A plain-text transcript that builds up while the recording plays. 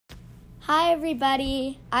Hi,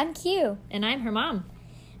 everybody. I'm Q. And I'm her mom.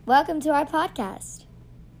 Welcome to our podcast.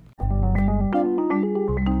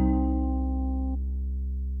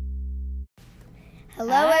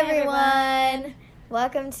 Hello, Hi, everyone.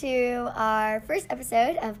 Welcome to our first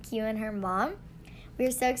episode of Q and her mom.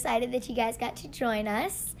 We're so excited that you guys got to join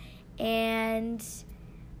us. And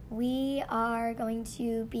we are going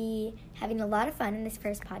to be having a lot of fun in this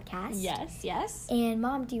first podcast. Yes. And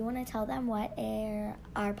Mom, do you want to tell them what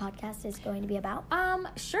our podcast is going to be about?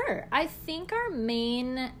 Sure. I think our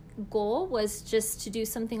main goal was just to do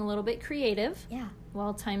something a little bit creative. Yeah.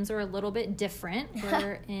 While times are a little bit different.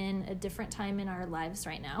 We're in a different time in our lives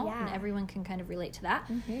right now. Yeah. And everyone can kind of relate to that.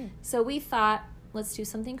 Mm-hmm. So we thought, let's do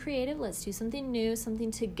something creative. Let's do something new,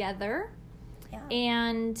 something together. Yeah.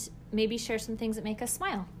 And maybe share some things that make us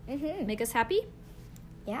smile. Mm-hmm. Make us happy?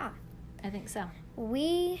 Yeah. I think so.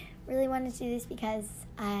 We really wanted to do this because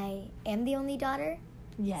I am the only daughter.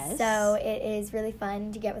 Yes. So it is really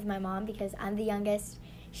fun to get with my mom because I'm the youngest.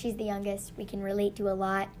 She's the youngest. We can relate to a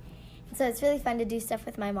lot. And so it's really fun to do stuff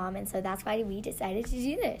with my mom. And so that's why we decided to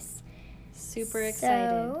do this. Super excited.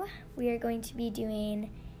 So we are going to be doing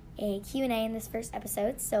a Q&A in this first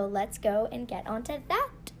episode. So let's go and get onto that.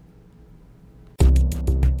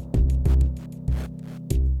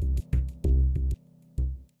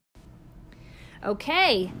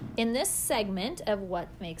 Okay, in this segment of What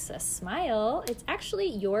Makes Us Smile, it's actually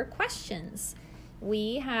your questions.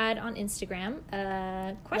 We had on Instagram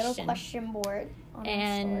a question. Little question board on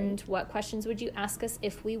and our story. what questions would you ask us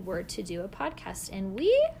if we were to do a podcast? And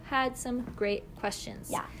we had some great questions.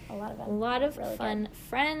 Yeah, a lot of them. A lot of really fun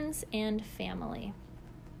friends and family.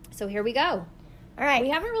 So here we go. All right. We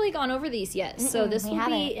haven't really gone over these yet, so this we will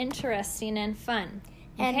haven't. be interesting and fun.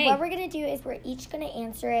 And Okay. what we're going to do is we're each going to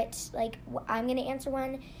answer it. Like, I'm going to answer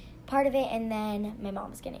one part of it, and then my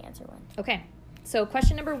mom's going to answer one. Okay, so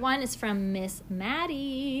question number 1 is from Miss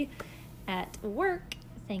Maddie at work.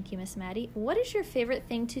 Thank you, Miss Maddie. What is your favorite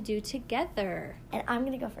thing to do together? And I'm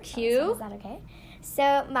going to go first. Q? So is that okay?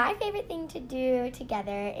 So my favorite thing to do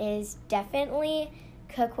together is definitely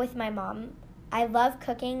cook with my mom. I love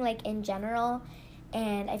cooking, like, in general.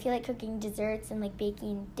 And I feel like cooking desserts and, like,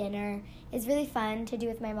 baking dinner is really fun to do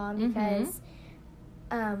with my mom because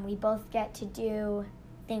we both get to do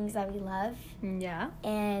things that we love. Yeah.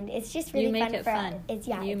 And it's just really You make fun it for fun. us. It's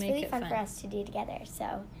You make really it fun fun. for us to do together.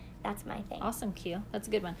 So that's my thing. Awesome, Q. That's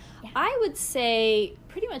a good one. Yeah. I would say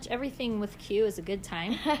pretty much everything with Q is a good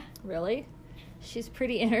time. Really. She's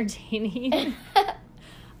pretty entertaining.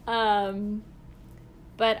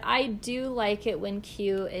 But I do like it when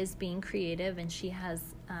Q is being creative and she has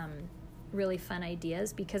really fun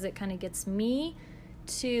ideas because it kind of gets me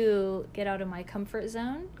to get out of my comfort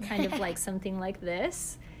zone, kind of like something like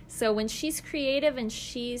this. So when she's creative and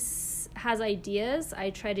has ideas,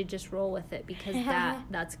 I try to just roll with it because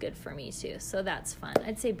that's good for me too. So that's fun.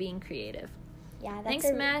 I'd say being creative. Yeah, Thanks,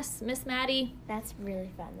 Miss Maddie. That's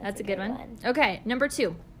really fun. That's a good one. Okay, number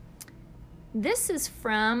 2. This is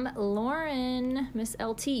from Lauren, Miss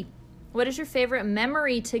LT. What is your favorite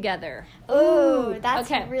memory together? Ooh,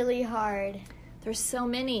 that's okay. really hard. There's so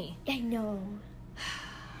many. I know.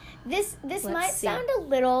 This Let's might see. sound a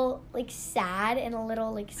little, like, sad and a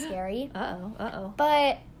little, like, scary. Uh-oh.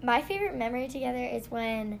 But my favorite memory together is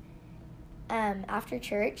when, after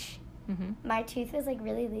church, my tooth was, like,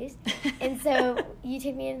 really loose. And so you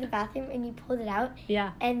took me into the bathroom and you pulled it out.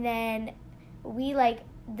 Yeah. And then we, like,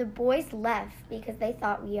 the boys left because they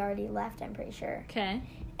thought we already left, I'm pretty sure. Okay.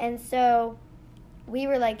 And so we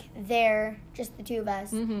were, like, there, just the two of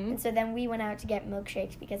us. Mm-hmm. And so then we went out to get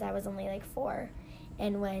milkshakes because I was only, like, 4.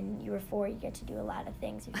 And when you were 4, you get to do a lot of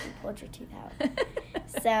things if you pulled your tooth out.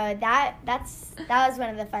 So that was one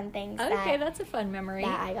of the fun things Okay, that's a fun memory.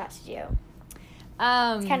 that I got to do.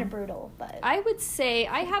 It's kind of brutal, but... I would say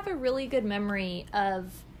I have a really good memory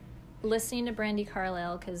of listening to Brandi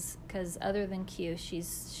Carlile because other than Q,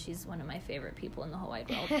 she's one of my favorite people in the whole wide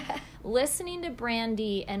world. Listening to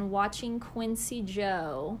Brandi and watching Quincy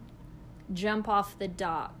Joe jump off the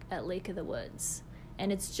dock at Lake of the Woods.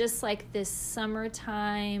 And it's just like this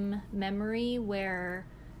summertime memory where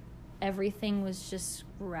everything was just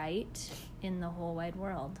right in the whole wide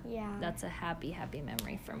world. Yeah. That's a happy, happy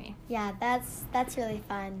memory for me. Yeah, that's really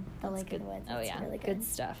fun, the Lake of the Woods. Oh, It's yeah. really good. Good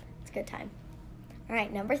stuff. It's a good time. All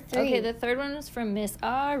right, number 3. Okay, the third one is from Miss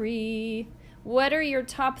Ari. What are your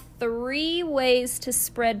top 3 ways to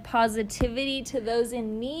spread positivity to those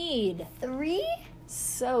in need? 3?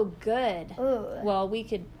 So good. Ooh. Well, we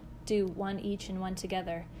could do one each and one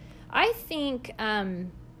together. I think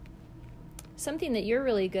something that you're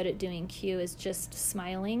really good at doing, Q, is just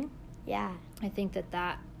smiling. Yeah. I think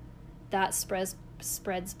that spreads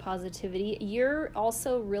spreads positivity. You're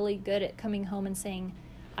also really good at coming home and saying,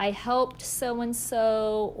 I helped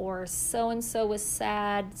so-and-so, or so-and-so was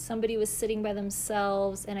sad, somebody was sitting by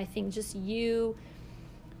themselves, and I think just you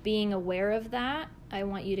being aware of that, I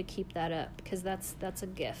want you to keep that up, because that's a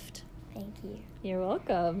gift. Thank you. You're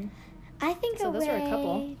welcome. I think So a those are a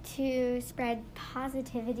couple. way to spread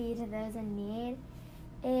positivity to those in need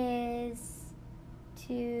is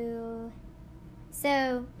to...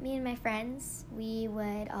 So, me and my friends, we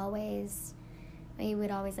would always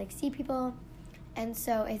like see people, and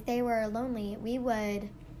so if they were lonely, we would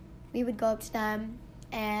go up to them,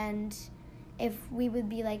 and if we would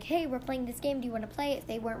be like, hey, we're playing this game, do you want to play? If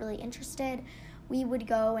they weren't really interested, we would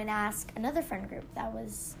go and ask another friend group that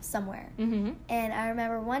was somewhere. Mm-hmm. And I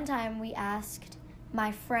remember one time we asked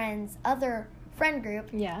my friend's other friend group,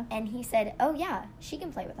 Yeah. and he said, oh yeah, she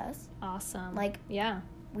can play with us. Awesome. Like, yeah,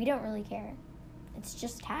 we don't really care. It's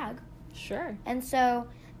just tag. sure. And so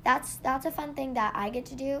that's a fun thing that I get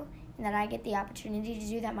to do, and that I get the opportunity to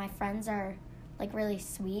do, that my friends are like really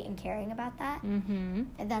sweet and caring about that. Mm-hmm.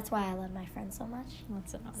 And that's why I love my friends so much.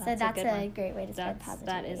 That's That's a good a one. great way to spread positivity.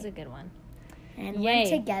 That is a good one. And Yay.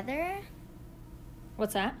 one together.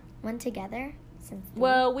 What's that? One together. Since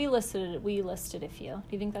Well, we listed a few. Do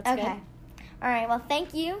you think that's okay. good? All right. Well,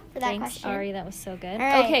 thank you for that Thanks, question. Ari. That was so good. All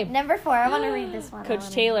right. Okay. Number 4. I want to read this one. Coach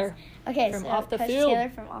Taylor. Okay. from so Off the Coach Field. Taylor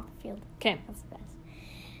from Off the Field. Okay. That's the best.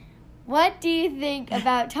 What do you think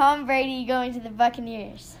about Tom Brady going to the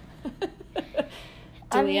Buccaneers?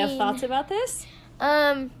 Do we have thoughts about this?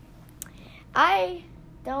 I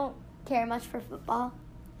don't care much for football.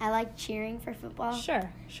 I like cheering for football.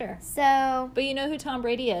 Sure. So, But you know who Tom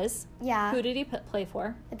Brady is? yeah, Who did he play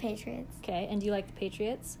for? the Patriots. Okay. And do you like the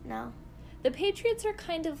Patriots? No. The Patriots are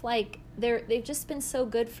kind of like they've just been so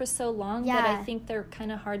good for so long that Yeah. I think they're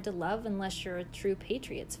kind of hard to love unless you're a true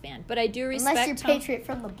Patriots fan. But I do respect Unless you're Tom. Patriot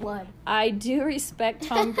from the blood. I do respect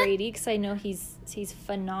Tom Brady because I know he's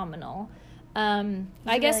phenomenal. I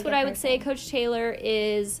guess really what good I would say, person. Coach Taylor,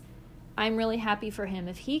 is I'm really happy for him.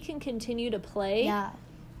 If he can continue to play Yeah.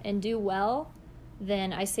 and do well,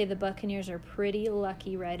 then I say the Buccaneers are pretty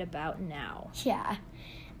lucky right about now. Yeah.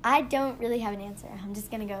 I don't really have an answer. I'm just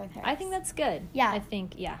going to go with her. I think that's good. Yeah. I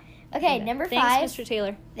think, yeah. Okay, Okay. number 5. Thanks, Mr.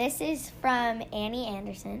 Taylor. This is from Annie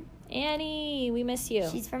Anderson. Annie, we miss you.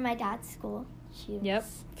 She's from my dad's school. She was Yep,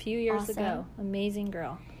 a few years awesome. ago. Amazing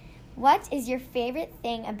girl. What is your favorite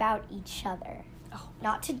thing about each other? Oh.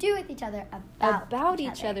 Not to do with each other, About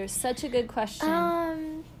each other. Such a good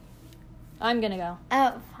question. I'm going to go.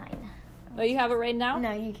 Oh, fine. Oh, you have it right now?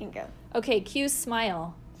 No, you can go. Okay, Q's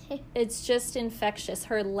smile. It's just infectious.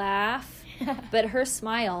 Her laugh, but her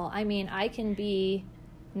smile. I mean, I can be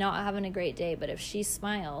not having a great day, but if she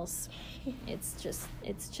smiles, it's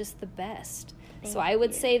just the best. So I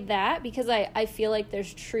would say that because I feel like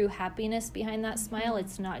there's true happiness behind that smile.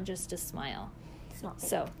 It's not just a smile. It's not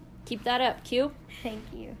So keep that up, Q. Thank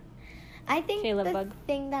you. I think Caleb the Bug.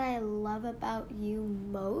 thing that I love about you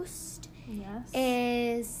most Yes.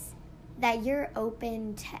 is that you're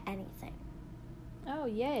open to anything. Oh,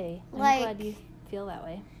 yay. I'm Like- glad you feel that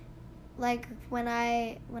way. Like when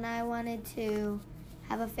I wanted to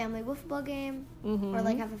have a family wiffle ball game Mm-hmm. or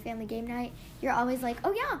like have a family game night, you're always like,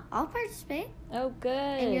 oh yeah, I'll participate. Oh, good.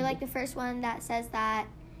 And you're like the first one that says that.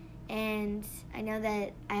 And I know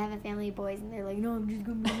that I have a family of boys, and they're like, no, I'm just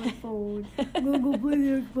going to be on my phone. I'm going to go play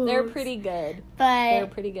the Xbox. They're pretty good.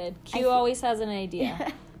 But Q always has an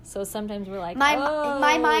idea. So sometimes we're like, my oh.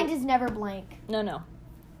 mind is never blank. No.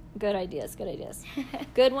 Good ideas.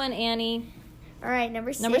 Good one, Annie. All right,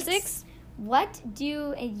 number 6. Number 6? What do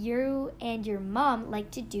you and your mom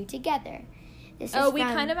like to do together? This is We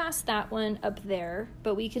from, kind of asked that one up there,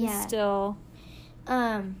 but we can Yeah. still...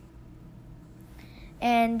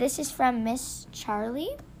 And this is from Miss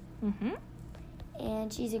Charlie, Mm-hmm.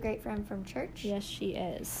 and she's a great friend from church. Yes, she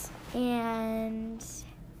is. And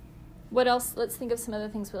What else? Let's think of some other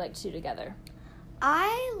things we like to do together.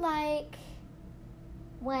 I like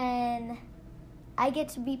when I get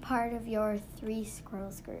to be part of your 3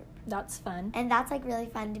 Squirrels group. That's fun. And that's, like, really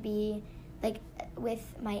fun to be, like,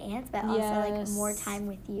 with my aunts, but also, like, Yes. more time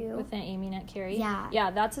with you. With Aunt Amy and Aunt Carrie. Yeah.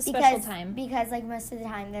 Yeah, that's a special because, time. Because, like, most of the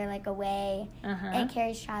time they're, like, away. Uh-huh. Aunt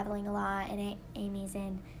Carrie's traveling a lot, and Aunt Amy's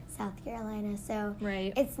in South Carolina. So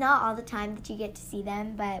Right. it's not all the time that you get to see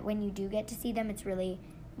them, but when you do get to see them, it's really,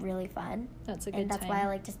 really fun. That's a good And that's time. why I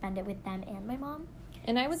like to spend it with them and my mom.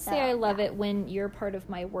 And I would So, say I love yeah. it when you're part of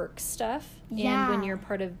my work stuff Yeah. and when you're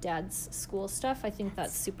part of Dad's school stuff. I think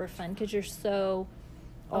that's super fun because you're so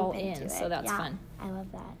all open in, to it. so that's Yeah, fun. I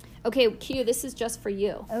love that. Okay, Q, this is just for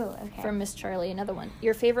you. Oh, okay. From Miss Charlie, another one.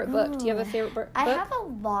 Your favorite book. Do you have a favorite book? I have a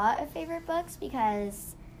lot of favorite books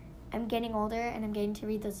because I'm getting older and I'm getting to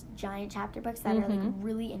read those giant chapter books that are like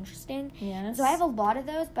really interesting. Yes. So I have a lot of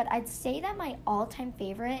those, but I'd say that my all-time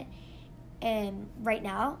favorite right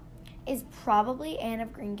now is probably Anne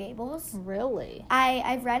of Green Gables. Really?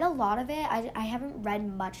 I've read a lot of it. I haven't read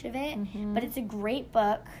much of it, but it's a great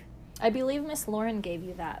book. I believe Miss Lauren gave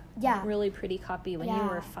you that really pretty copy when you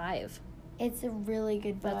were 5. It's a really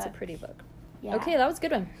good book. That's a pretty book. Yeah. Okay, that was a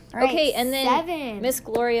good one. All right, okay, and then 7. Miss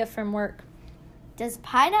Gloria from work. Does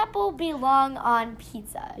pineapple belong on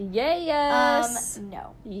pizza? Yes.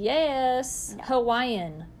 No. Yes. No.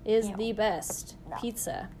 Hawaiian is No. the best No.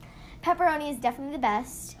 pizza. Pepperoni is definitely the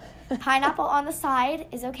best. Pineapple on the side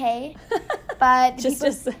is okay, but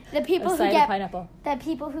the people who get pineapple. The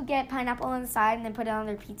people who get pineapple on the side and then put it on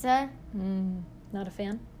their pizza, Not a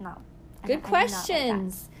fan. no. Good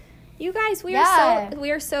questions. You guys, we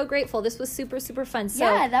are so grateful. This was super, super fun. So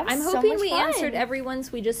that was I'm so hoping much we fun. answered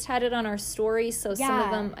everyone's. We just had it on our story, so some of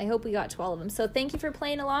them, I hope we got to all of them. So thank you for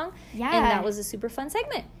playing along. Yeah. And that was a super fun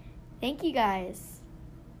segment. Thank you guys.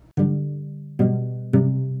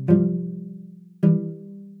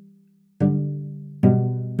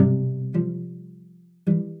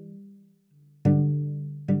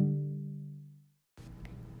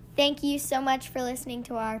 Thank you so much for listening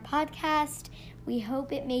to our podcast. We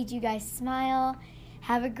hope it made you guys smile.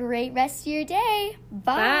 Have a great rest of your day.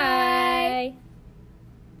 Bye. Bye.